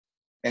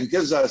and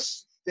gives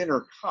us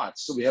thinner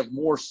cuts. So we have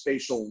more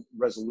spatial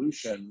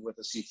resolution with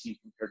a CT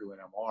compared to an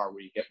MR,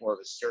 where you get more of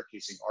a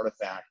staircasing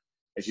artifact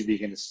as you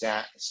begin to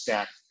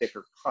stack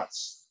thicker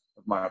cuts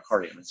of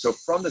myocardium. And so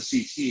from the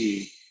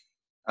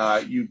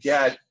CT, you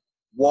get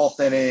wall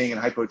thinning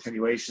and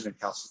hypoattenuation and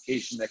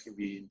calcification that can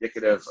be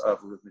indicative of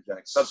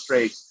arrhythmogenic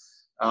substrate.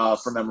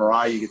 From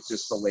MRI, you get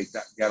just the late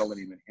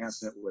gadolinium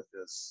enhancement with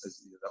this,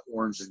 the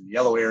orange and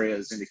yellow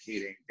areas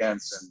indicating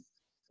dense and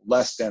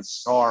less dense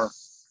scar.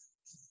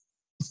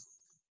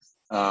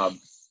 And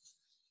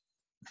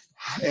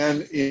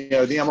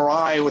the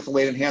MRI with the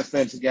late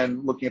enhancement,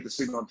 again, looking at the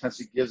signal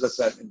intensity, gives us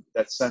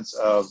that sense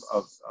of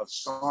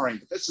scarring.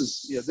 But this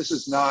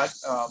is not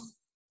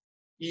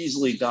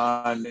easily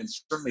done, and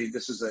certainly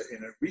this is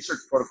in a research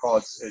protocol,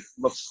 it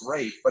looks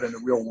great, but in the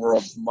real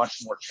world,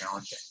 much more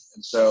challenging.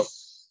 And so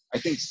I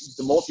think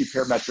the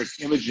multi-parametric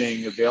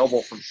imaging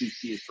available from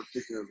CT is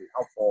particularly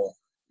helpful.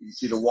 You can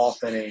see the wall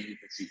thinning, you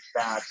can see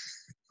fat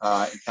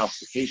and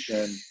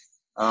calcification,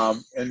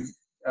 and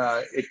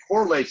it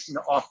correlates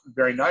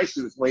very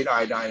nicely with late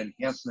iodine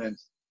enhancement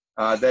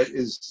that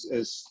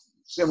is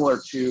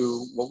similar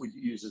to what we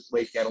use as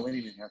late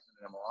gadolinium enhancement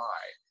in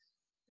MRI.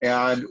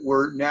 And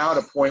we're now at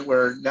a point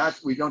where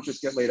we don't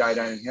just get late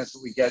iodine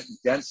enhancement, we get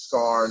dense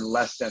scar and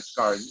less dense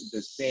scar.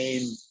 The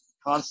same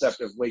concept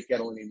of late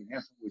gadolinium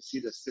enhancement, we see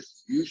this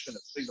distribution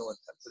of signal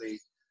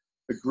intensity.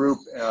 The group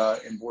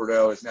in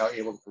Bordeaux is now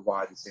able to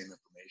provide the same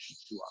information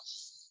to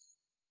us.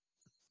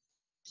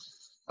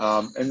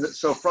 And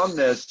so from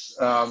this,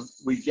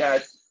 we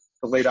get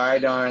the late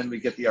iodine, we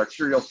get the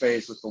arterial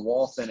phase with the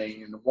wall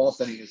thinning, and the wall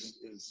thinning is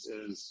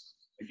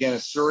again, a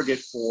surrogate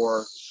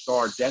for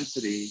scar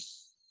density.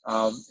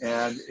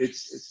 And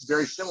it's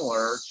very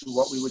similar to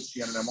what we would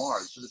see on an MR.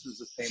 So this is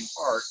the same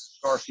heart,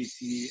 scar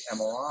CT,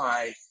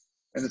 MRI,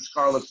 and the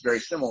scar looks very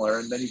similar.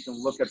 And then you can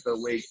look at the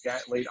late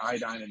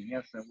iodine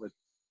enhancement with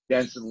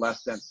dense and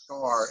less dense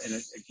scar, and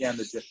again,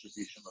 the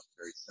distribution looks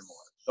very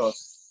similar. So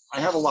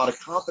I have a lot of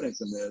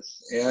confidence in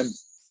this, and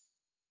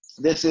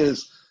this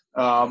is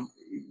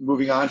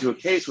moving on to a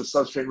case with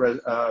substrate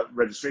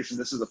registration.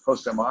 This is a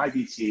post-MI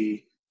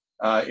VT.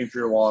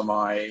 Inferior wall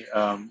MI.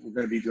 We're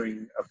going to be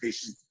doing a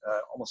patient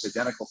almost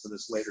identical to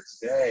this later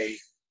today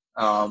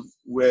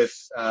with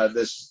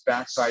this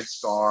backside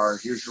scar.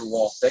 Here's your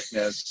wall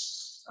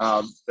thickness.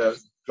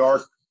 The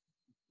dark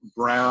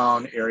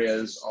brown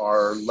areas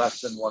are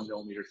less than 1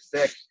 millimeter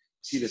thick.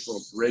 See this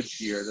little bridge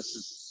here. This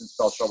is in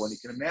cell trouble, and you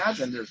can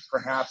imagine there's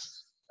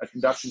perhaps a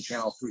conduction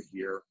channel through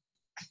here.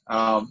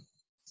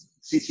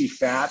 CT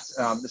fat.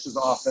 This is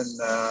often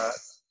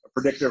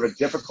predictor of a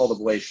difficult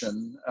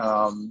ablation.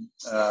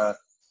 I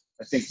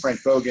think Frank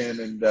Bogan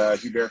and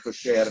Hubert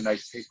Cochet had a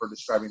nice paper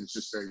describing this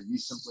just very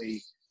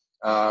recently.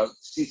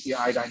 CT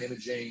iodine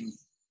imaging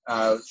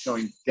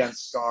showing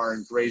dense scar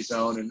and gray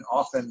zone, and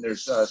often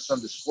there's some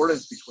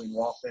discordance between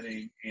wall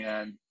thinning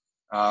and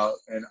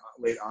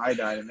late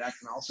iodine, and that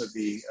can also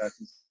be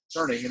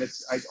concerning. And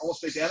it's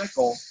almost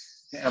identical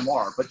to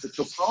MR, but the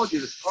topology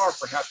of the scar,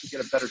 perhaps you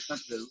get a better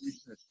sense of it, at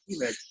least in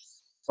ischemic,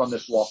 from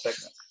this wall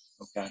thickness.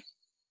 Okay.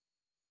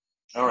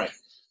 All right,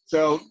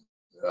 so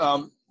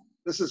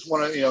this is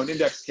one of, an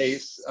index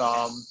case,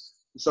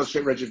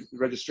 associate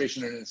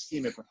registration in an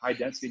ischemic with high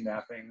density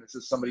mapping. This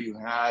is somebody who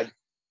had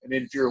an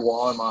inferior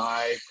wall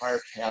MI, prior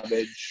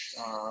cabbage,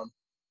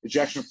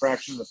 ejection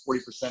fraction in the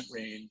 40%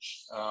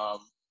 range,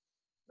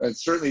 and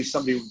certainly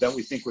somebody that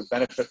we think would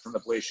benefit from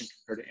ablation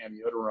compared to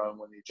amiodarone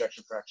when the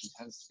ejection fraction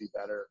tends to be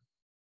better.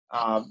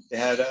 They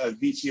had a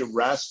VT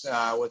arrest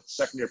with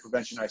secondary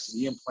prevention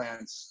ICD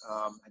implants,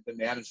 had been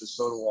managed with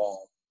soda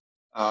wall.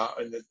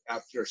 And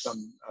after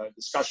some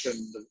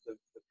discussion, the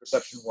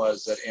perception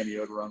was that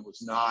amiodarone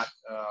was not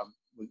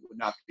would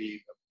not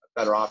be a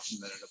better option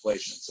than an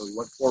ablation. So we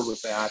went forward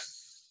with that.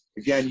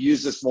 Again,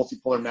 use this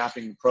multipolar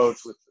mapping approach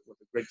with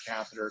a grid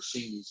catheter,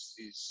 seeing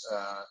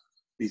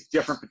these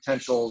different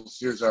potentials.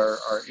 Here's our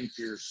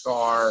inferior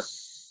scar.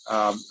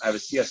 I have a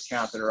CS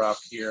catheter up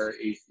here.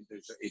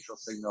 There's an atrial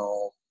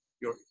signal.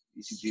 Your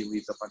ECG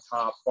leads up on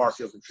top. Far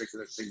field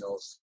ventricular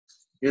signals.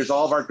 Here's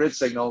all of our grid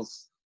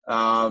signals.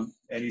 And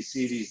you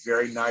see these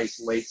very nice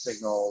late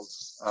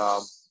signals.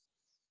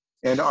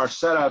 And our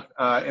setup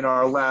in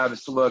our lab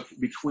is to look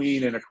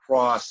between and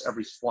across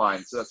every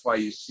spline. So that's why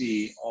you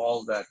see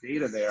all of that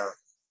data there.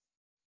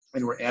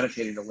 And we're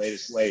annotating the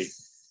latest late.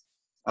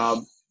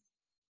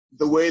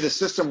 The way the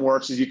system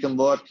works is you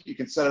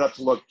can set it up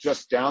to look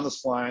just down the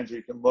splines, or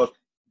you can look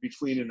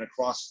between and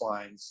across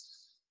splines.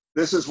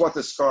 This is what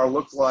the scar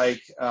looked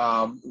like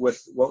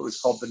with what was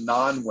called the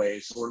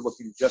non-wave. So we're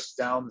looking just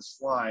down the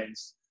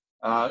splines.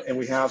 And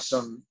we have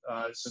some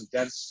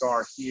dense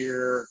scar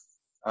here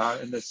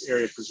in this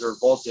area of preserved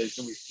voltage,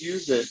 and we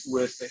fuse it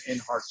with the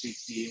in-heart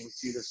CT, and we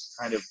see this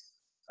kind of,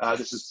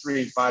 this is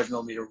 3 and 5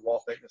 millimeter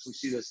wall thickness. We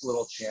see this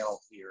little channel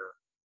here,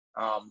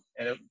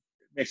 and it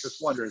makes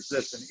us wonder, is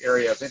this an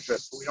area of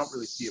interest? But we don't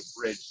really see a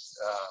bridge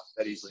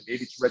that easily.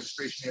 Maybe it's a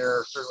registration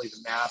error. Certainly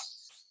the map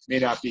may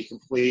not be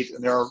complete,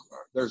 and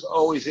there's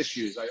always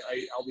issues.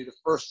 I'll be the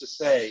first to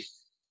say,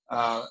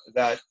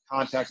 that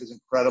contact is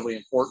incredibly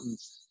important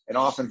and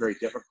often very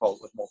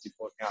difficult with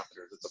multipolar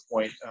catheters. It's a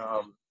point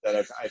that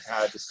I've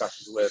had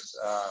discussions with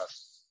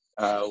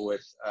Dr.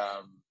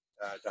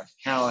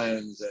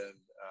 Callens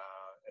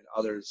and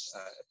others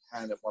at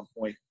Penn at one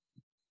point.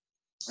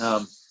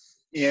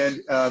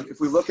 If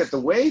we look at the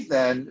wave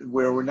then,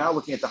 where we're now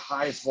looking at the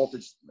highest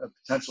voltage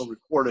potential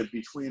recorded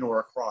between or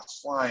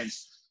across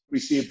splines, we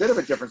see a bit of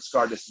a different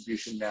scar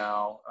distribution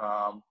now.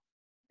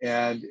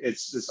 And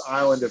it's this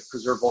island of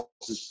preserved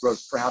voltage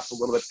grows perhaps a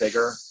little bit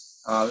bigger.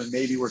 And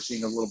maybe we're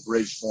seeing a little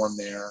bridge form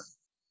there.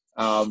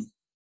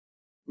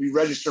 We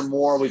register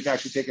more. We've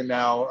actually taken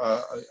now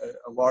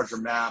a larger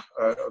map,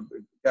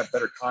 got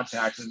better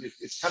contact, and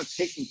it's kind of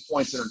taking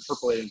points that are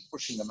interpolated and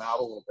pushing them out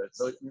a little bit.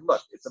 So, I mean,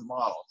 look, it's a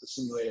model, it's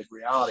a simulated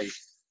reality,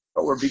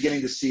 but we're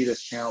beginning to see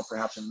this channel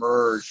perhaps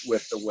emerge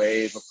with the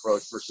wave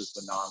approach versus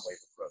the non-wave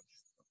approach.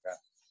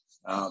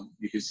 Okay,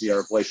 you can see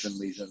our ablation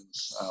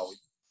lesions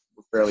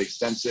were fairly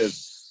extensive.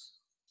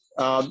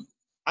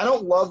 I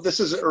don't love, this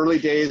is early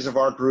days of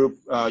our group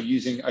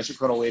using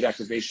isochronal late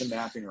activation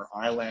mapping, or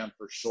ILAM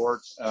for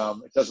short.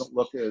 It doesn't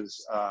look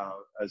as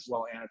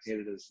well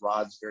annotated as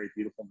Rod's very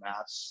beautiful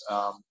maps.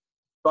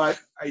 But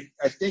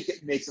I think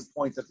it makes a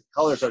point that the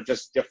colors are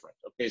just different.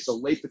 Okay, so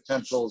late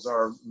potentials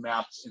are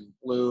mapped in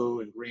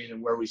blue and green,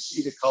 and where we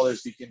see the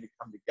colors begin to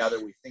come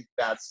together, we think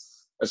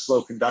that's a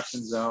slow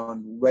conduction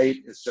zone.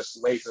 Late is just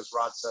late, as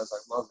Rod says.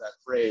 I love that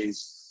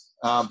phrase.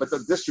 But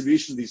the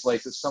distribution of these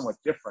lates is somewhat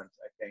different,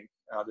 I think.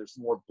 There's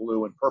more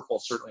blue and purple,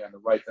 certainly on the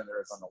right, than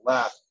there is on the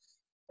left.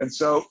 And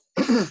so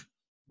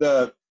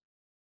the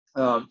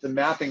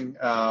mapping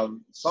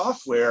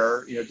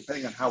software,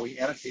 depending on how we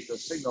annotate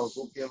those signals,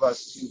 will give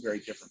us two very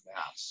different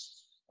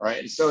maps. All right.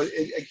 And so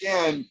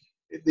again,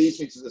 it leads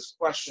me to this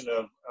question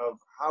of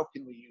how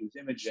can we use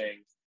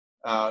imaging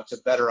to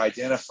better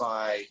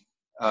identify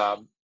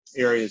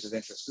areas of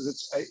interest,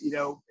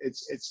 because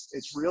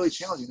it's really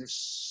challenging.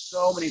 There's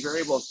so many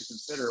variables to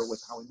consider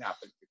with how we map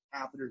the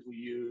catheters we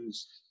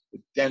use, the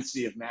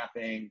density of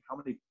mapping, how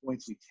many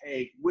points we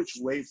take, which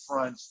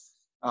wavefront.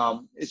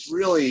 It's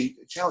really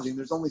challenging.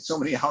 There's only so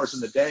many hours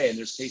in the day, and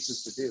there's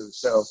cases to do.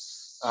 So,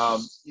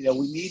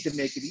 we need to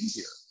make it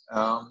easier.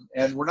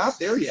 And we're not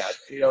there yet.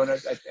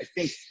 And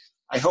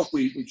I hope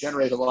we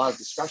generate a lot of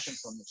discussion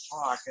from this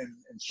talk, and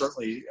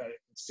certainly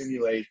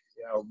stimulate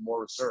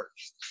more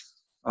research.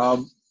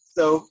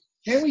 So,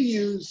 can we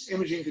use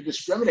imaging to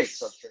discriminate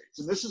substrates?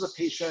 And this is a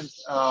patient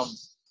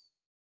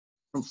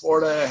from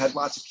Florida, had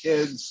lots of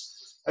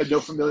kids, had no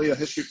familial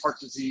history of heart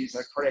disease,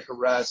 had cardiac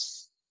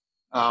arrest.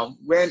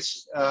 Went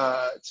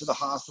to the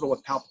hospital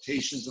with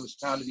palpitations and was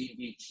found to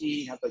be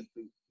EVT. Had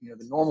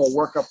the normal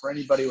workup for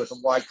anybody with a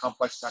wide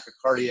complex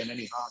tachycardia in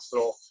any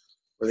hospital,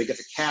 where they get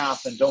the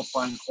cath and don't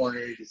find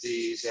coronary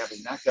disease. They have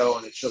an echo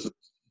and it shows a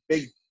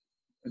big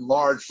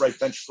enlarged right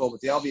ventricle,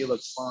 but the LV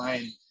looks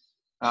fine.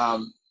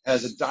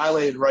 Has a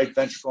dilated right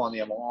ventricle on the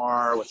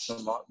MR with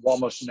some wall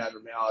motion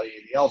abnormality.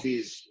 The LV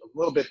is a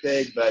little bit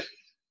big, but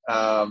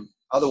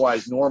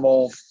otherwise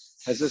normal.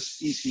 Has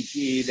this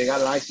ECG. They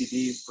got an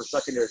ICD for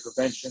secondary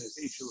prevention. It's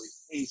atrially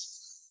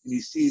paced, and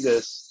you see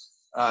this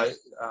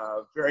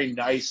very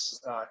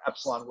nice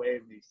epsilon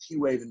wave, these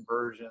T-wave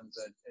inversions,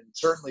 and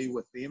certainly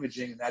with the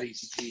imaging and that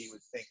ECG, you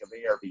would think of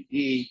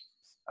ARVD.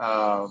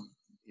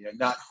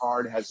 Not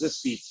hard. Has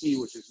this VT,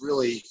 which is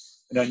really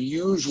an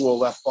unusual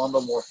left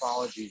bundle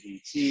morphology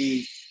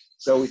VT.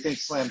 So we think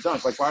slam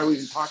dunk. Like, why are we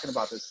even talking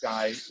about this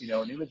guy,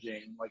 in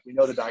imaging? Like, we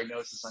know the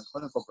diagnosis on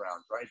clinical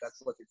grounds, right? That's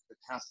what the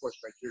task force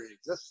criteria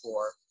exists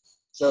for.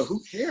 So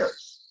who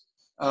cares?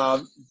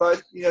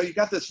 But, you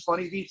got this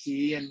funny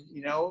VT, and,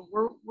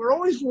 we're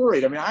always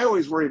worried. I mean, I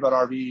always worry about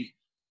RV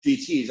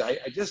VTs.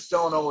 I just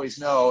don't always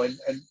know. And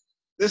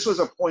this was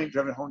a point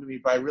driven home to me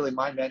by really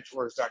my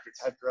mentors, Dr.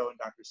 Tedrow and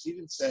Dr.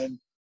 Stevenson,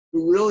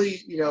 who really,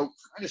 kind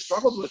of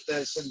struggled with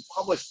this and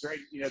published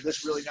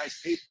this really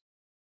nice paper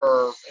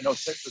in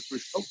 06 with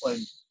Bruce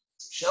Copeland,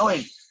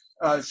 showing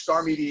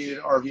scar-mediated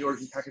RV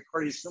origin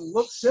tachycardias can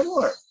look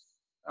similar.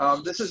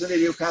 This is an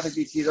idiopathic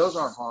VT. Those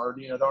aren't hard.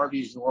 The RV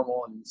is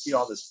normal, and you see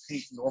all this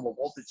pink normal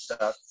voltage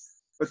stuff.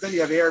 But then you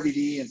have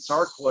ARVD and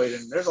sarcoid,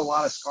 and there's a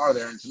lot of scar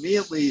there. And to me,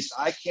 at least,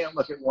 I can't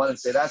look at one and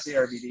say that's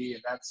ARVD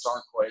and that's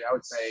sarcoid. I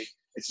would say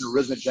it's an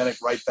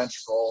arrhythmogenic right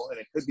ventricle, and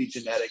it could be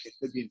genetic, it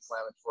could be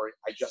inflammatory.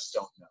 I just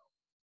don't know.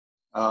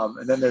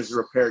 And then there's the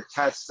repaired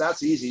TETs.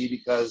 That's easy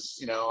because,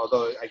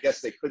 although I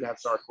guess they could have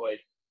sarcoid,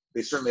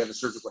 they certainly have a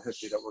surgical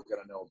history that we're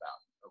going to know about.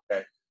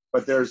 Okay,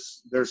 but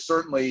there's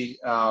certainly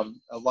a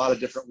lot of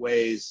different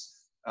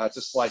ways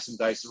to slice and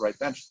dice the right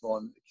ventricle,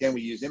 and can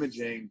we use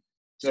imaging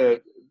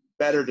to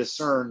better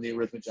discern the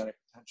arrhythmogenic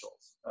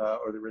potentials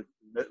or the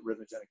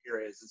arrhythmogenic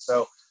areas? And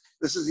so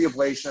this is the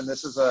ablation.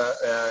 This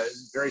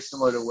is very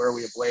similar to where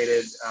we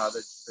ablated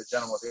the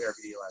gentleman with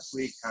ARVD last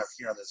week, kind of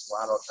here on this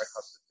lateral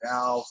tricuspid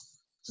valve.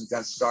 Some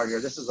dense scar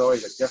here. This is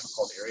always a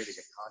difficult area to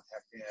get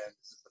contact in.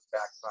 This is the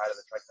back side of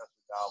the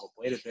tricuspid valve,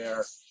 ablated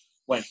there.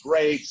 Went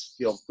great,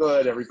 feels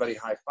good. Everybody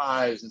high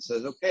fives and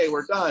says, okay,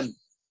 we're done.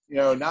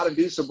 Not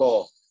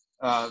inducible.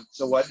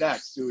 So what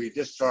next? Do we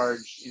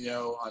discharge,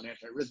 on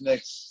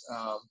antiarrhythmics?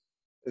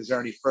 Is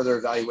there any further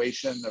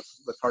evaluation of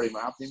the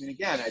cardiomyopathy? I mean,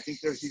 again, I think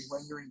there's these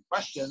lingering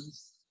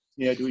questions.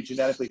 Do we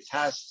genetically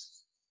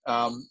test?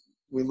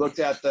 We looked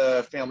at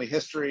the family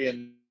history,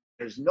 and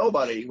there's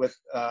nobody with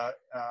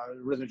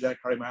arrhythmogenic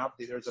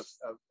cardiomyopathy. There's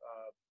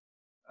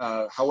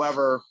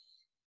however,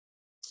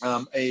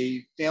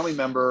 a family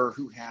member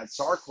who had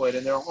sarcoid,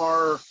 and there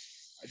are,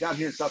 down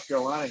here in South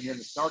Carolina, here in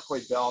the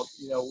sarcoid belt,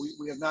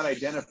 we have not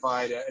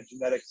identified a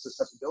genetic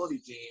susceptibility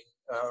gene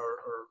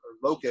or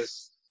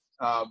locus,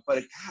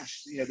 but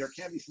gosh, there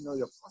can be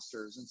familial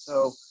clusters. And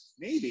so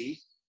maybe,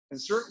 and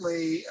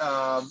certainly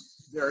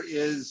there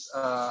is,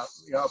 a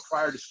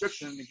prior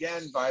description,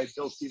 again, by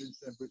Bill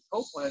Stevenson and Bruce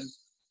Copeland,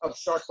 of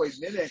sarcoid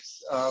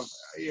mimics of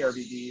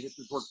ARVD. This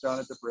was work done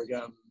at the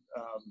Brigham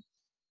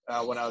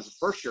when I was a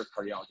first-year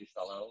cardiology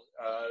fellow.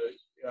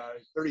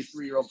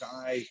 33-year-old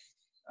guy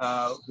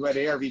who had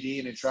ARVD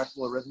and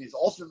intractable arrhythmias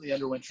ultimately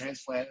underwent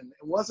transplant. And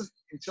it wasn't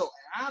until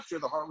after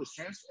the heart was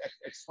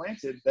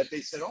explanted that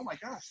they said, oh my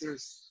gosh,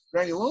 there's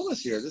granulomas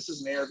here. This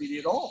isn't ARVD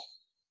at all.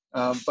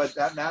 But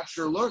that map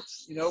sure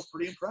looks,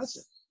 pretty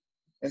impressive.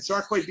 And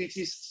sarcoid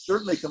VTs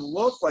certainly can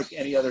look like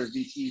any other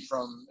VT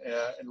from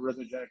an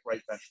arrhythmogenic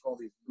right ventricle,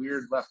 these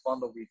weird left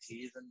bundle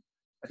VTs. And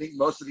I think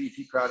most of the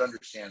EP crowd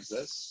understands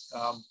this.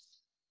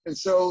 And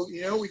so,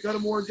 we go to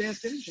more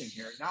advanced imaging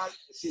here, not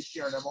CT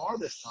or an MR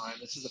this time.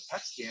 This is a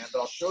PET scan, but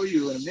I'll show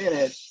you in a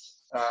minute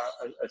a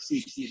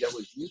CT that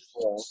was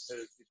useful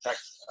to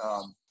detect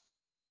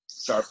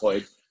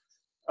sarcoid.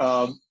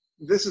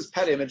 This is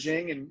PET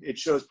imaging, and it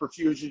shows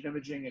perfusion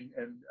imaging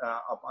and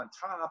up on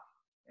top,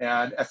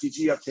 and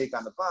FDG uptake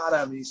on the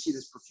bottom. And you see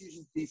this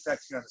perfusion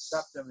defect here on the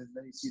septum, and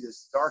then you see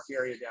this dark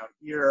area down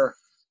here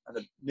on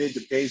the mid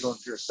to basal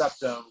inferior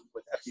septum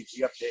with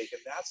FDG uptake,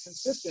 and that's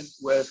consistent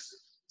with,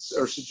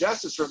 or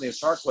suggested certainly a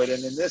sarcoid.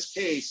 And in this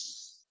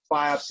case,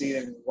 biopsy,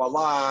 and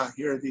voila,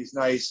 here are these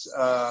nice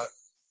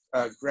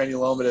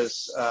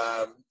granulomatous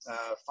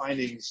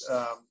findings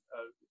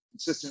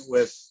consistent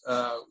with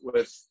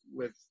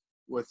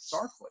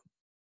sarcoid.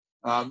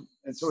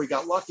 And so we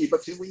got lucky,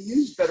 but can we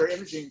use better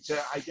imaging to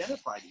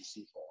identify these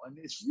people? And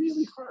it's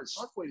really hard.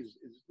 Sarcoid is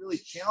really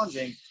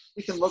challenging.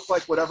 It can look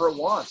like whatever it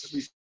wants, at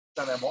least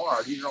on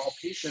MR. These are all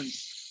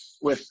patients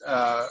with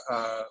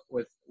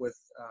sarcoid,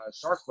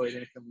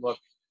 and it can look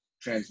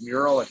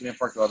transmural, like an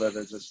infarct. Although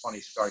there's this funny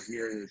scar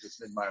here. There's this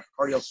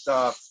mid-myocardial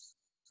stuff.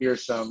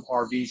 Here's some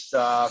RV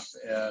stuff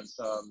and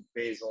some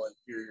basal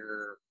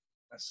inferior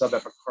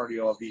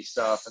subepicardial LV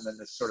stuff, and then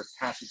this sort of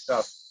patchy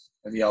stuff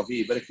in the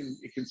LV. But it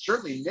can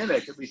certainly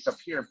mimic, at least up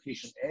here in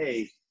patient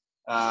A,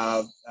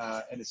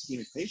 an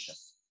ischemic patient.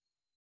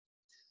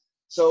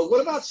 So what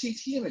about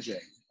CT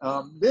imaging?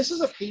 This is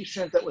a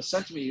patient that was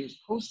sent to me. He was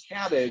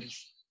post-CABG,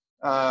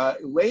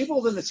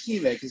 labeled an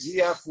ischemic. His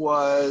EF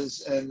was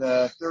in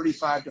the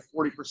 35 to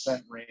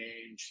 40%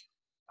 range,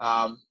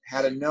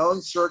 had a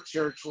known circ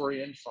territory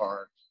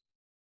infarct,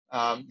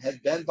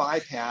 had been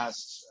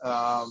bypassed.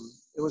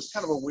 It was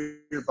kind of a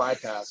weird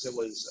bypass. It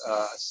was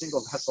a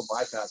single vessel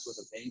bypass with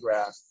a vein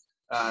graft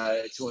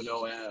to an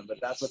OM, but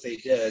that's what they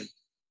did.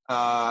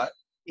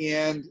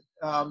 And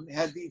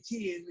had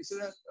VT, and we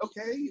said,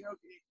 okay,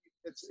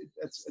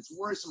 it's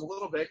worrisome a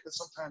little bit because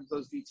sometimes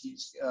those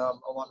VTs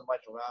along the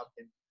mitral valve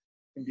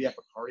can be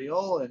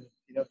epicardial and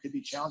could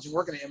be challenging.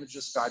 We're going to image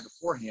this guy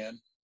beforehand,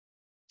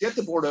 get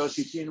the Bordeaux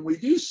CT, and we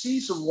do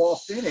see some wall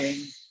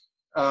thinning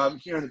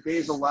here in the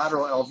basal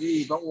lateral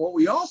LV. But what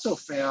we also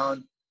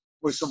found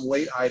was some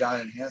late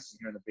iodine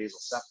enhancement here in the basal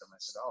septum. I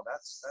said, oh,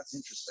 that's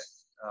interesting.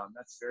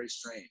 That's very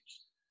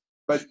strange.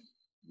 But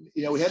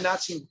we had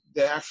not seen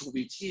the actual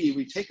VT.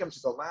 We take them to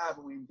the lab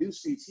and we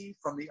induce VT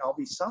from the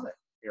LV summit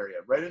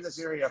area, right in this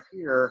area up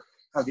here,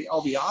 kind of the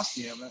LV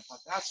ostium. And I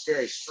thought that's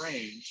very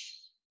strange,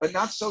 but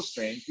not so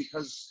strange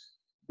because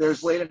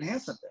there's late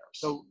enhancement there.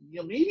 So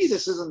maybe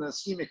this isn't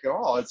ischemic at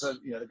all. It's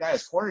the guy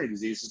has coronary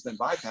disease, has been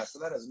bypassed, so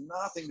that has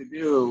nothing to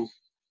do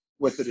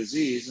with the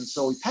disease. And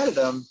so we petted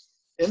him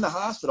in the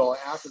hospital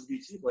after the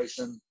VT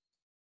ablation,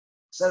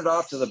 sent it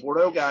off to the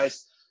Bordeaux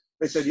guys.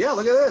 They said, yeah,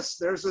 look at this.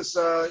 There's this,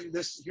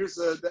 here's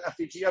the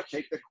FDG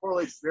uptake that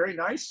correlates very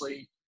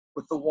nicely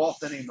with the wall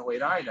thinning and the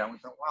late iodine. We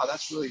thought, wow,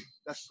 that's pretty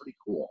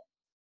cool.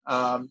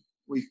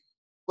 We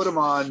put him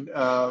on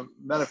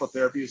medical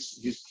therapy.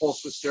 He's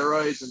pulsed with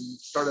steroids and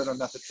started on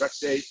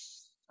methotrexate.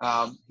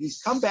 He's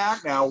come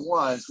back now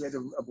once. We had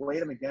to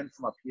ablate him again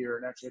from up here,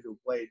 and actually had to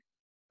ablate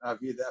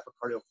via the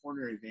epicardial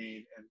coronary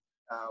vein and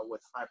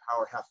with high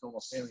power half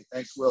normal saline.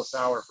 Thanks, Will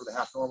Sauer, for the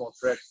half normal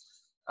trick.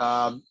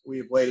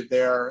 We ablated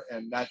there,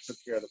 and that took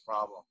care of the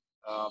problem.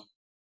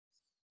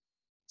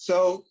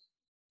 So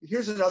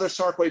here's another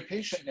sarcoid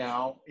patient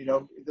now.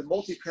 The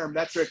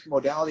multiparametric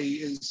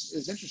modality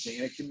is interesting,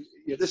 and it can.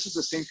 This is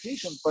the same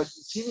patient, but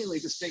seemingly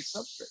distinct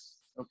substrate.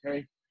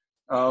 Okay,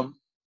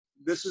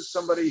 this is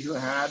somebody who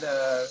had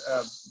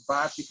a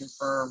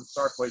biopsy-confirmed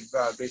sarcoid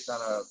based on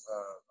a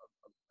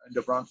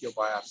endobronchial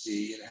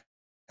biopsy and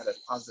had a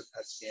positive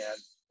PET scan.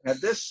 And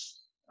had this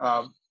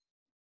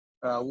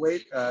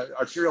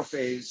arterial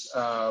phase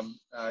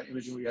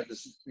imaging, we had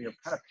this kind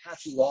of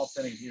patchy wall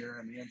thinning here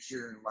in the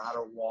anterior and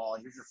lateral wall.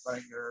 Here's your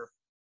phrenic nerve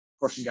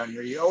portion down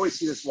here. You always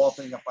see this wall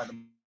thinning up by the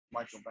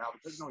mitral valve.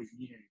 It doesn't always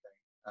mean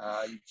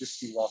anything. You just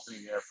see wall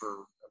thinning there for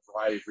a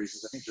variety of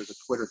reasons. I think there's a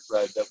Twitter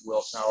thread that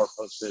Will Sauer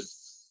posted,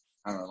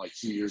 I don't know, like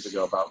 2 years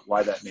ago about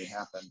why that may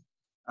happen.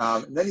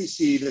 And then you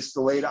see this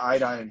delayed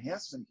iodine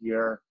enhancement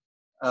here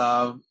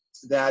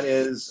that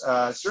is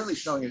certainly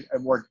showing a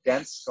more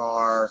dense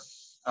scar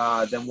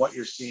than what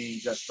you're seeing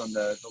just from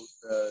the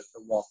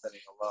wall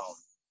thinning alone.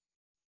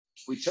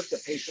 We took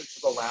the patient to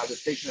the lab.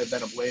 This patient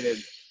had been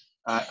ablated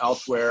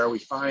elsewhere. We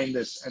find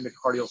this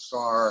endocardial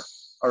scar,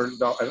 or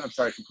no, I'm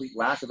sorry, complete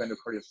lack of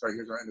endocardial scar.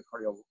 Here's our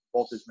endocardial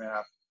voltage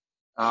map.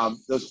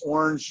 Those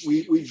orange,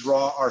 we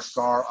draw our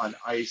scar on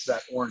ice.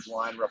 That orange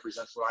line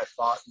represents what I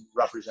thought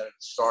represented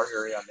the scar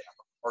area on the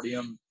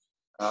epicardium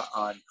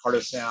on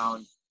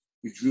cardosound.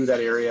 We drew that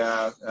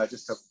area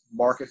just to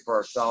mark it for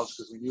ourselves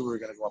because we knew we were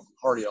going to go up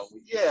cardio.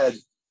 We did,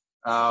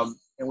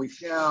 and we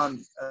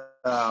found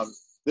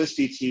this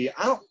DT.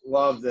 I don't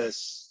love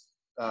this.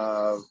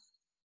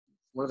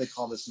 What do they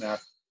call this map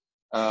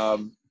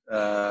from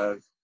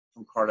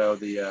Cardo?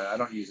 I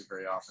don't use it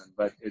very often,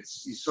 but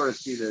it's, you sort of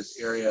see this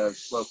area of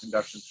slow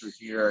conduction through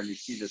here, and you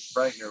see this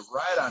spreading here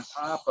right on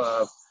top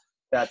of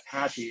that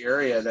patchy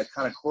area that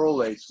kind of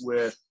correlates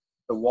with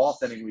the wall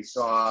thinning we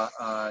saw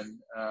on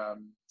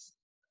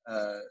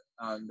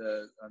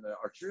the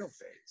arterial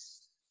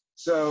phase.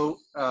 So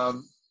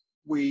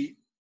we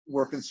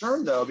were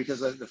concerned though, because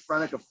the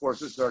phrenic, of course,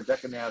 this is our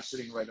decanav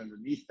sitting right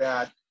underneath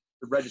that.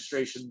 The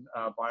registration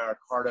by our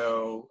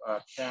Cardo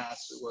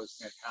cast, it was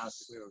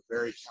fantastic. We have a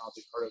very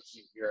talented Cardo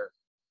team here.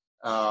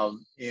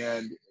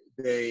 And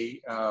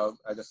they,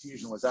 the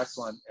fusion was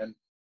excellent. And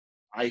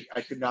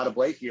I could not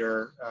ablate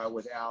here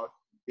without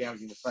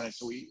damaging the phrenic.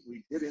 So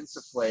we did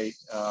insufflate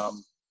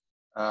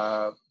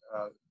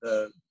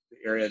the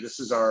area.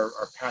 This is our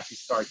patchy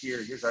scar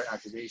here. Here's our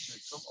activation.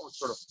 It's almost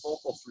sort of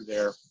focal through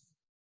there.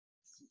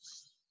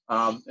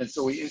 And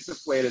so we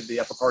insufflated the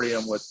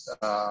epicardium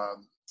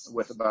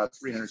with about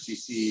 300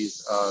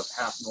 cc's of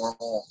half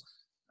normal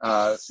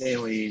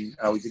saline.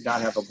 We did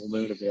not have a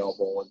balloon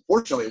available.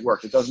 Unfortunately, it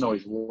worked. It doesn't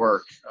always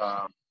work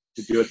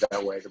to do it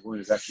that way. The balloon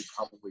is actually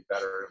probably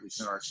better, at least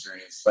in our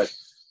experience. But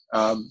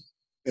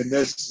in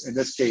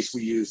this case,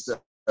 we used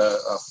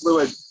a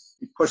fluid.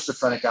 We pushed the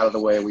phrenic out of the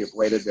way. We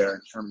ablated there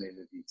and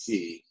terminated the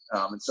DT.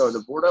 And so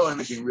the Bordeaux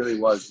imaging really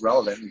was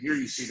relevant. And here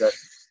you see that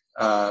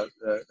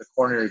the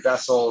coronary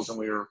vessels, and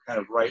we were kind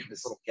of right in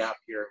this little gap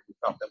here. We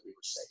felt that we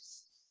were safe.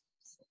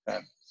 Okay.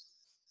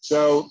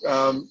 So,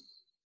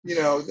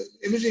 the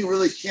imaging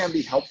really can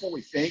be helpful,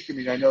 we think. I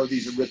mean, I know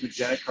these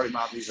arrhythmogenic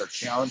cardiomyopathies are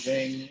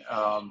challenging.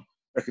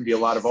 There can be a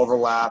lot of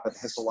overlap at the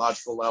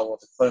histological level, at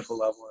the clinical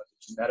level, at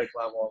the genetic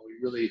level, and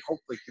we really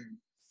hopefully can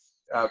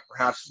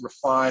perhaps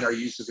refine our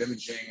use of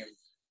imaging.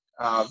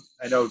 And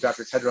I know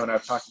Dr. Tedrow and I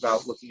have talked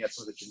about looking at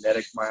some of the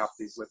genetic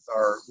myopathies with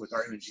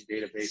our imaging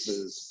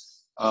databases.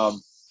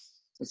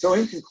 And so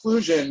in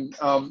conclusion,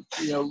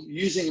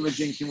 using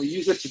imaging, can we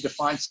use it to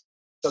define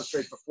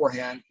substrate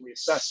beforehand? Can we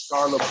assess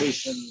scar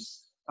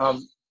locations?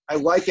 I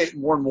like it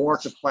more and more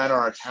to plan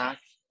our attack.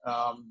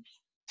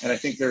 And I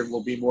think there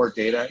will be more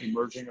data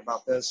emerging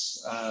about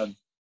this.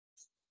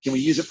 Can we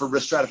use it for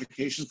risk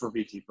stratification for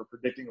VT, for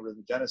predicting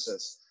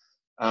arrhythmogenesis?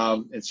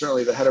 And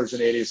certainly the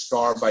heterogeneity of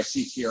scar by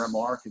CT or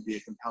MR could be a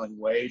compelling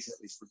way to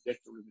at least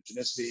predict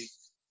arrhythmogenicity.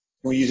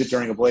 Can we use it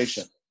during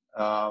ablation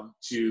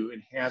to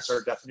enhance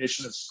our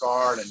definition of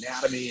scar and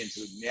anatomy and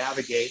to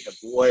navigate and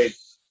avoid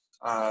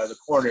the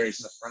coronaries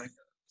and the phrenic nerves?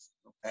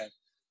 Okay,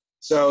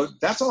 so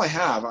that's all I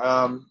have.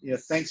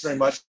 Thanks very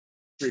much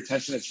for your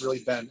attention. It's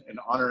really been an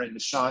honor, and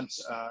Nishant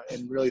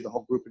and really the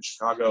whole group in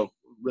Chicago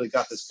really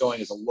got this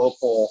going as a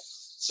local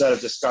set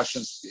of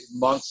discussions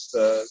amongst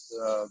the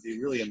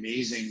really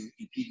amazing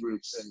EP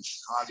groups in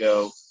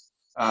Chicago,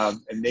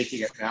 and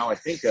making it now, I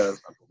think, a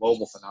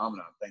global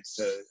phenomenon. Thanks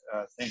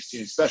to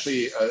you,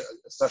 especially a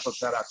special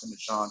shout out to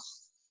Nishant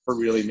for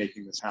really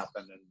making this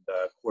happen and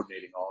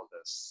coordinating all of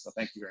this. So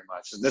thank you very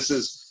much. And this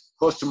is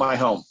close to my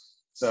home.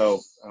 So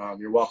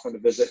you're welcome to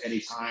visit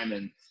anytime,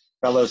 and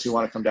fellows who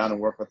want to come down and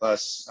work with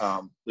us,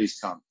 please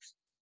come.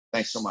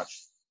 Thanks so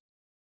much.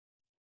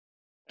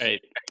 All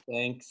right,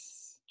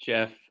 thanks,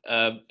 Jeff.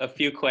 A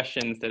few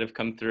questions that have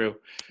come through.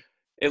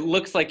 It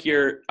looks like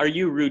are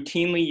you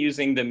routinely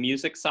using the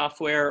music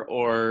software,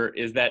 or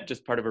is that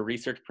just part of a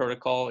research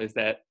protocol? Is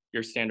that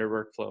your standard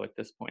workflow at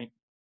this point?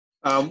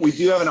 We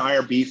do have an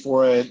IRB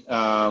for it.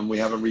 We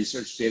have a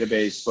research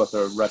database, both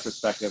a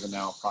retrospective and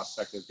now a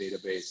prospective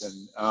database.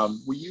 And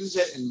we use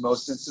it in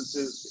most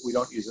instances. We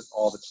don't use it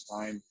all the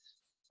time.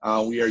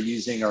 We are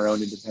using our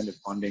own independent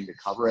funding to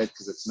cover it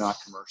because it's not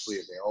commercially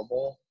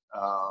available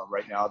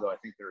right now, though I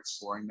think they're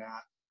exploring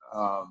that.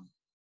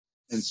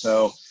 And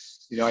so,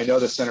 I know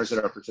the centers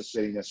that are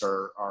participating in this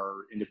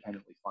are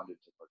independently funded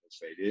to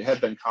participate. It had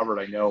been covered,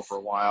 I know, for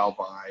a while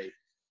by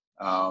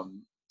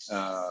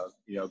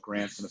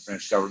grant from the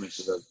French government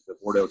to the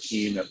Bordeaux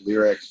team at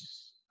Lyric.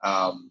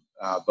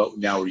 but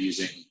now we're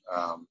using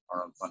our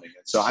own funding.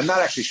 And so I'm not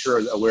actually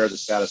aware of the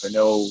status. I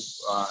know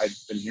I've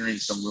been hearing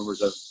some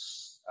rumors of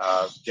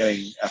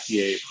getting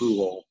FDA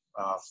approval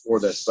for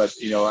this, but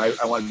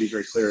I want to be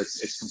very clear.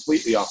 It's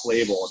completely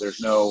off-label.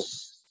 There's no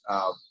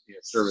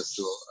service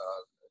to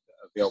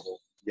available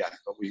yet,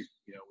 but we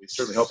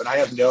certainly hope. And I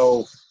have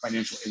no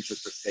financial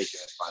interest or stake in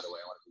it. By the way,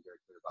 I want to be very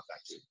clear about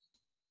that too.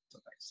 So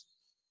thanks.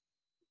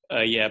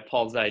 Yeah,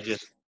 Paul Zai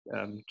just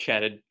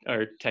chatted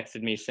or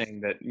texted me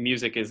saying that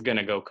music is going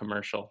to go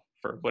commercial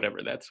for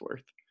whatever that's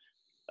worth.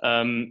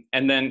 And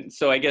then,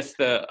 so I guess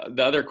the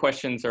other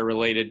questions are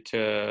related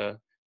to,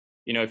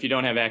 if you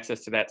don't have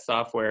access to that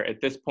software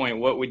at this point,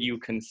 what would you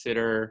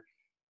consider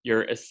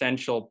your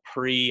essential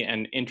pre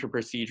and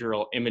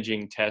interprocedural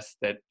imaging tests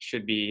that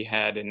should be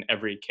had in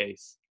every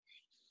case?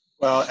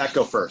 Well,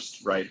 echo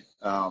first, right?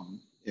 And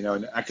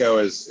echo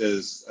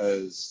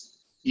is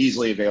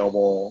easily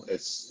available.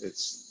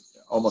 It's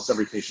almost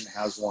every patient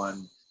has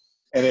one.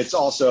 And it's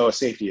also a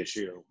safety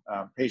issue.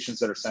 Patients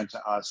that are sent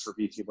to us for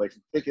VT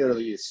ablation,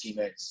 particularly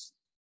ischemics,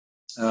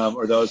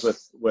 or those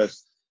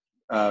with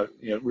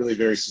really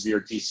very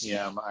severe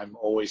DCM, I'm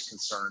always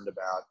concerned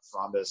about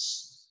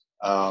thrombus.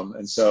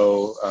 And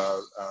so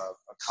a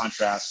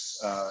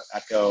contrast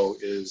echo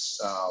is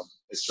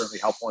certainly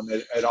helpful. And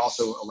it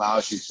also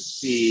allows you to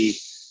see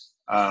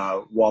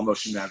wall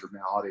motion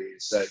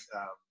abnormalities that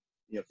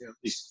at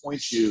least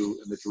point you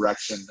in the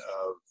direction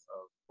of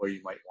where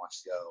you might want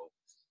to go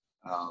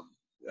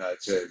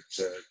to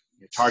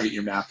target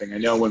your mapping. I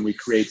know when we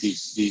create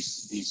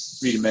these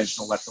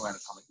three-dimensional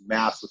electroanatomic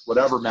maps with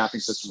whatever mapping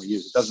system we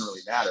use, it doesn't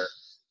really matter.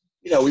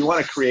 We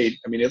want to create,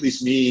 at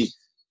least me,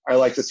 I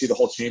like to see the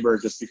whole chamber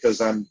just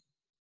because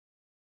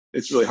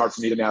it's really hard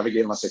for me to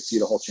navigate unless I see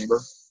the whole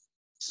chamber.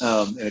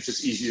 And it's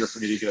just easier for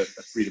me to get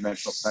a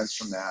three-dimensional sense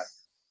from that.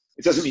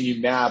 It doesn't mean you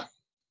map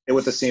it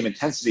with the same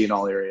intensity in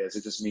all areas.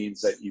 It just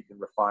means that you can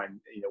refine,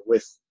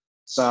 with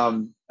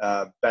some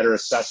better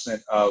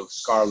assessment of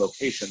scar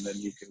location, then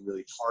you can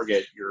really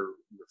target your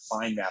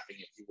fine mapping,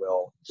 if you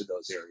will, to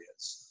those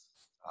areas.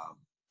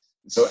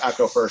 And so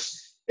echo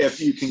first. If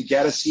you can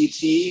get a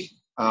CT,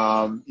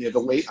 the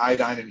late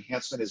iodine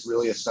enhancement is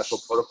really a special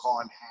protocol.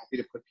 I'm happy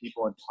to put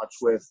people in touch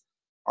with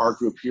our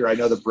group here. I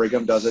know the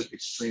Brigham does it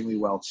extremely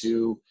well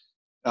too.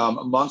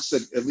 Amongst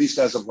it, at least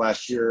as of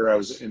last year, I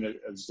was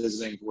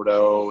visiting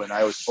Bordeaux, and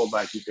I was told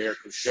by Hubert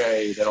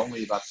Cochet that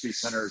only about 3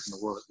 centers in the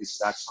world, at least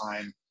at that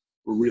time,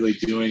 were really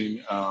doing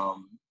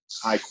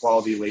high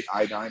quality late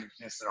iodine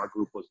enhancement. Our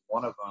group was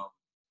one of them.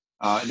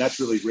 And that's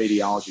really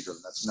radiology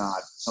driven. That's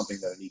not something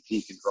that an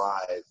EP can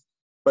drive.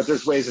 But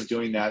there's ways of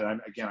doing that. And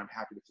I'm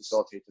happy to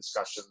facilitate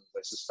discussions.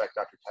 I suspect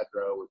Dr.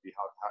 Tedrow would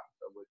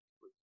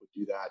would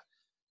do that.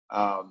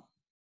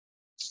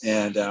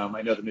 And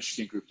I know the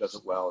Michigan group does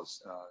it well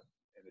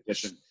in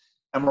addition.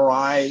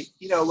 MRI,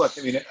 look,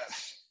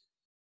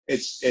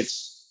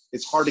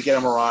 it's hard to get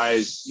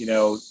MRIs,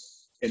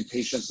 in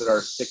patients that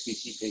are sick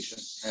VT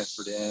patients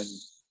transferred in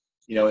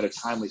a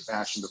timely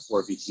fashion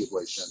before VT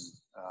ablation.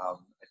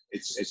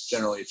 It's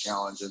generally a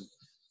challenge, and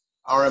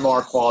our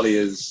MR quality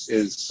is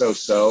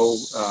so-so.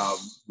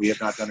 We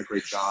have not done a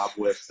great job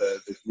with the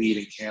lead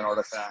and can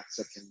artifacts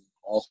that can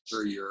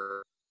alter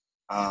your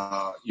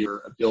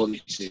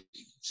ability to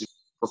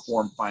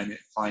perform fine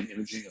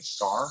imaging of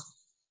scar.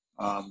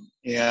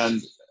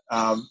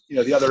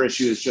 The other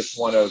issue is just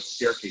one of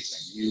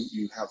staircasing.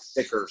 You have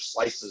thicker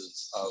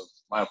slices of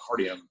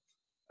myocardium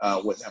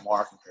with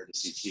MR compared to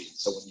CT.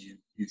 So when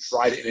you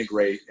try to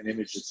integrate an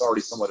image that's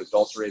already somewhat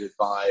adulterated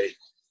by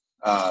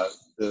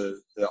the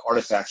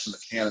artifacts from the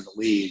can and the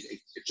lead,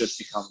 it just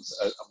becomes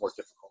a more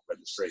difficult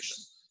registration.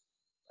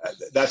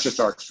 That's just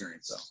our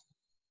experience, though.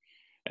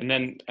 And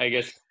then I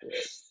guess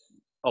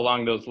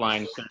along those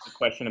lines, there's a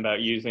question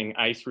about using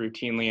ICE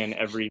routinely in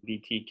every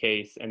VT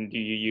case, and do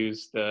you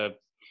use the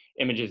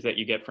images that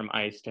you get from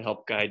ICE to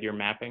help guide your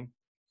mapping?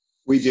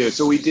 We do.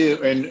 So we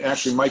do, and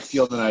actually Mike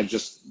Field and I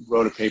just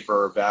wrote a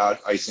paper about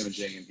ICE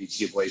imaging and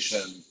VT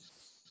ablation.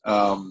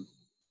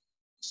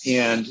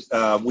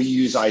 We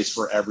use ICE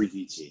for every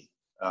VT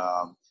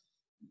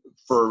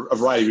for a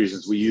variety of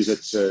reasons. We use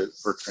it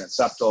for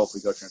transeptal. If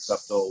we go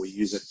transeptal, we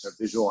use it to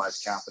visualize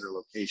catheter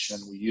location.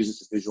 We use it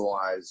to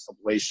visualize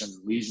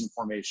ablation lesion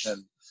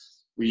formation.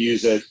 We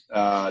use it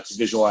to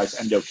visualize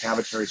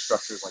endocavitary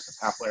structures like the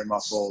papillary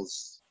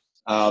muscles.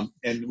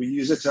 And we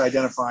use it to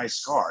identify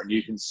scar. And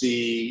you can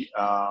see,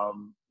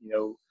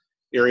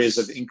 areas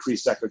of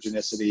increased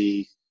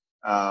echogenicity.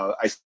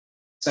 I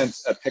sent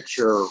a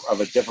picture of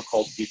a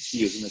difficult VT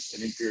using an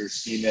inferior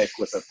ischemic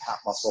with a PAP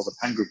muscle. The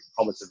Penn group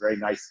published a very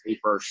nice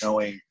paper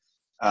showing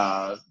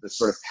the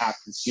sort of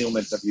PAP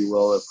concealment, if you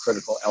will, of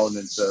critical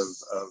elements of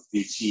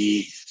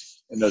VT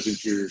and those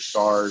inferior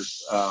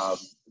scars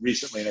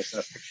recently. And I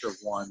sent a picture of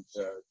one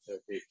to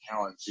Dave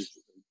Callens, who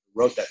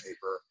wrote that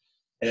paper.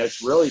 And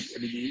it's really,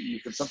 you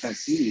can sometimes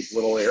see these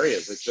little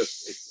areas. It's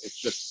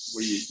just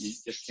where you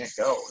just can't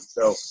go. And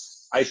so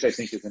ICE, I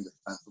think, is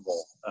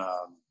indispensable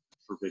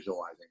for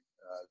visualizing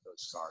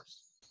those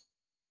scars.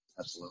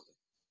 Absolutely.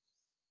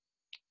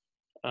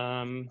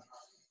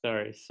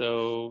 Sorry.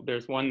 So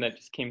there's one that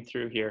just came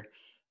through here.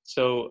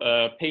 So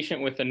a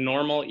patient with a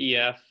normal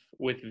EF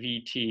with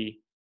VT,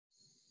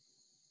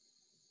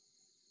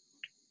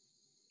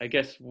 I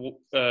guess,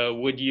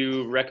 would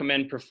you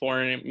recommend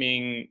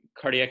performing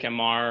cardiac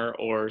MR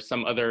or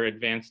some other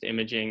advanced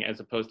imaging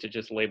as opposed to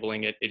just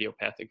labeling it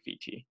idiopathic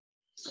VT?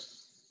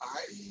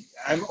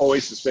 I'm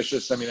always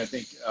suspicious. I mean, I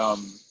think,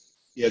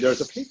 yeah, there was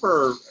a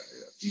paper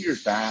a few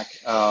years back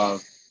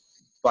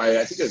by,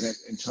 I think it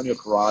was Antonio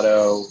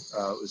Corrado,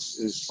 it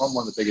was from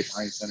one of the big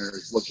Italian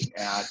centers, looking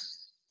at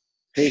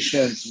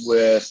patients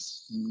with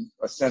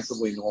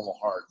ostensibly normal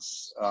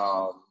hearts,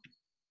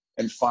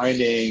 and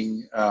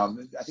finding,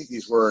 I think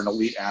these were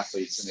elite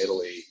athletes in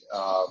Italy,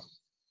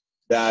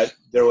 that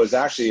there was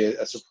actually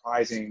a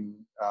surprising,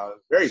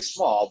 very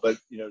small, but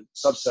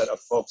subset of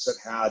folks that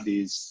had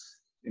these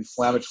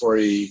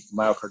inflammatory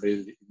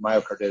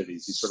myocarditis,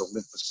 these sort of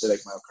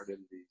lymphocytic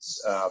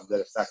myocarditis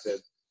that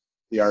affected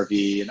the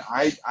RV. And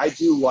I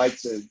do like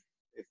to,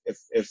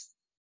 if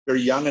they're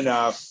young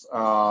enough,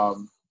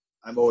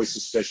 I'm always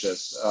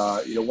suspicious.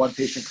 One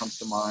patient comes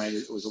to mind.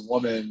 It was a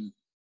woman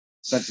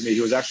sent to me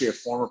who was actually a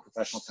former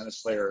professional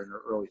tennis player in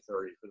her early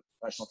 30s, but a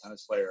professional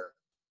tennis player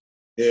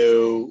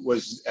who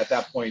was at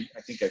that point,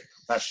 I think, a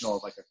professional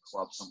at like a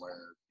club somewhere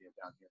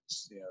down here,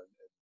 in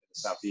the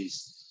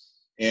Southeast,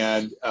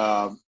 and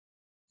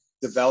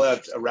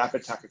developed a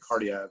rapid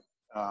tachycardia.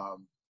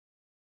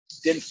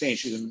 Didn't faint.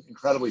 She was an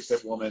incredibly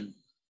fit woman,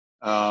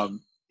 and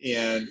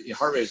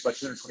heart rate is about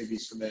 220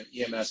 beats per minute.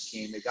 EMS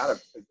came. They got a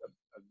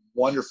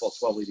wonderful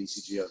 12-lead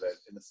ECG of it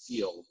in the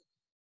field.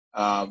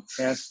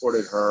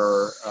 Transported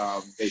her.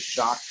 They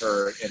shocked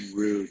her en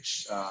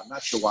route. I'm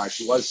not sure why.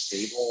 She was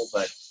stable,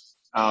 but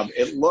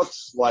it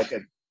looked like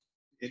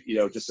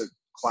just a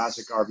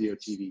classic RVO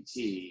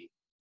TVT.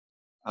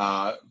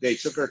 They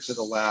took her to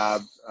the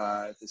lab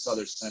at this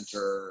other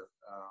center,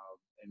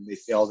 and they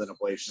failed an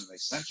ablation. They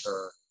sent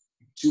her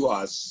to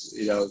us,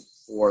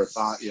 for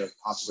thought,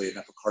 possibly an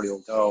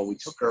epicardial go. We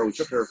took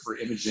her for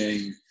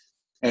imaging,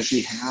 and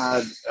she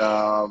had,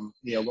 lo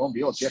and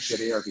behold, she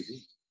actually had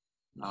ARVD.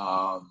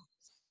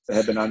 That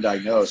had been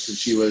undiagnosed, and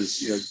she was,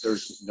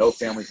 there's no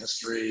family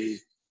history.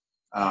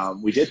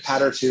 We did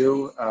PAT her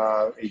too.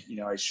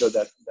 I showed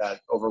that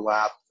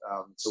overlap,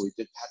 so we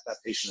did PAT that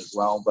patient as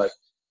well. But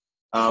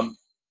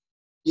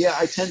yeah,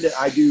 I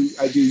do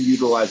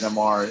utilize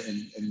MR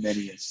in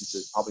many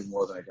instances, probably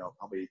more than I don't.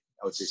 Probably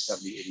I would say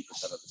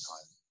 70-80% of the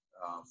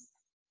time.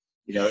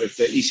 If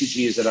the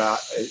ECG is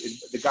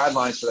the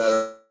guidelines for that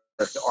are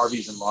if the RV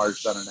is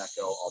enlarged on an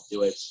echo, I'll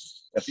do it.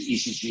 If the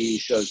ECG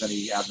shows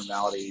any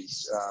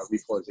abnormalities,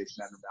 repolarization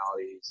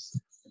abnormalities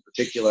in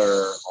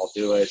particular, I'll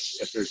do it.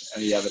 If there's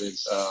any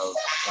evidence of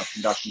a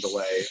conduction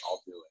delay,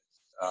 I'll do it.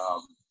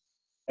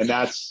 And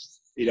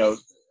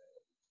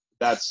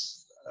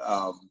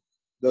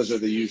those are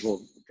the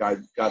usual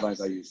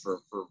guidelines I use for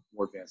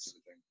more advanced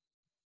imaging.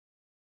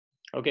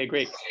 Okay,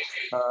 great.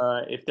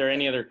 If there are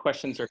any other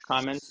questions or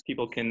comments,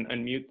 people can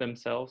unmute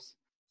themselves.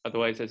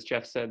 Otherwise, as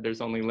Jeff said,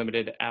 there's only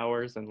limited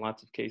hours and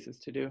lots of cases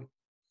to do.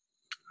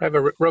 I have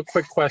a real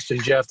quick question,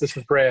 Jeff. This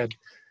is Brad.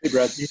 Hey,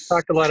 Brad. You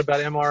talked a lot about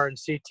MR and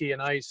CT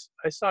and ICE.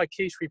 I saw a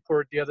case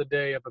report the other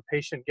day of a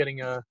patient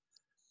getting an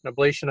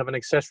ablation of an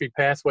accessory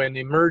pathway, and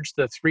they merged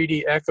the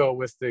 3D echo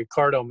with the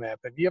CardoMap.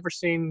 Have you ever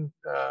seen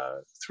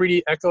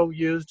 3D echo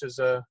used as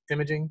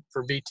imaging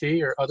for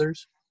VT or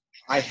others?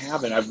 I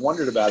haven't. I've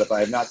wondered about it, but I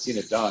have not seen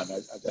it done.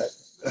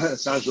 That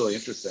sounds really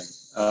interesting.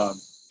 I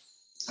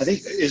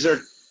think,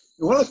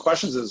 one of the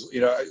questions is,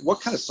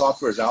 what kind of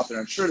software is out there?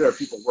 I'm sure there are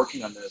people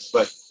working on this,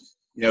 but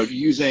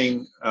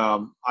using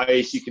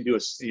ICE, you can do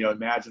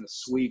imagine a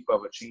sweep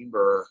of a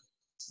chamber.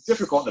 It's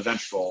difficult in the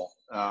ventral,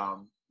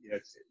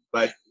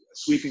 but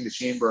sweeping the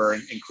chamber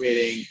and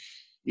creating,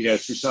 through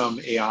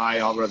some AI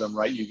algorithm,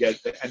 right? You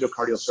get the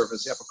endocardial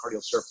surface, the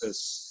epicardial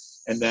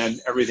surface, and then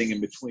everything in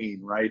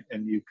between, right?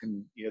 And you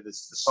can, the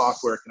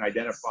software can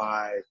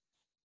identify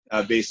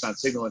based on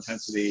signal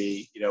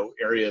intensity,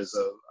 areas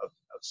of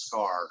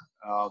scar.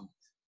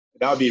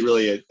 That would be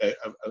really an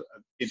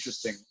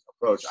interesting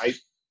approach. I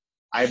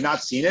have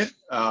not seen it,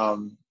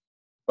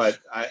 but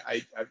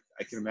I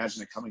can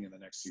imagine it coming in the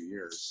next few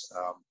years.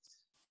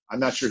 I'm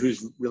not sure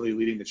who's really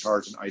leading the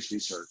charge in ICE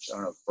research. I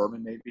don't know,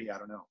 Furman maybe, I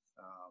don't know.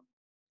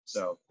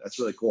 So that's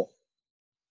really cool.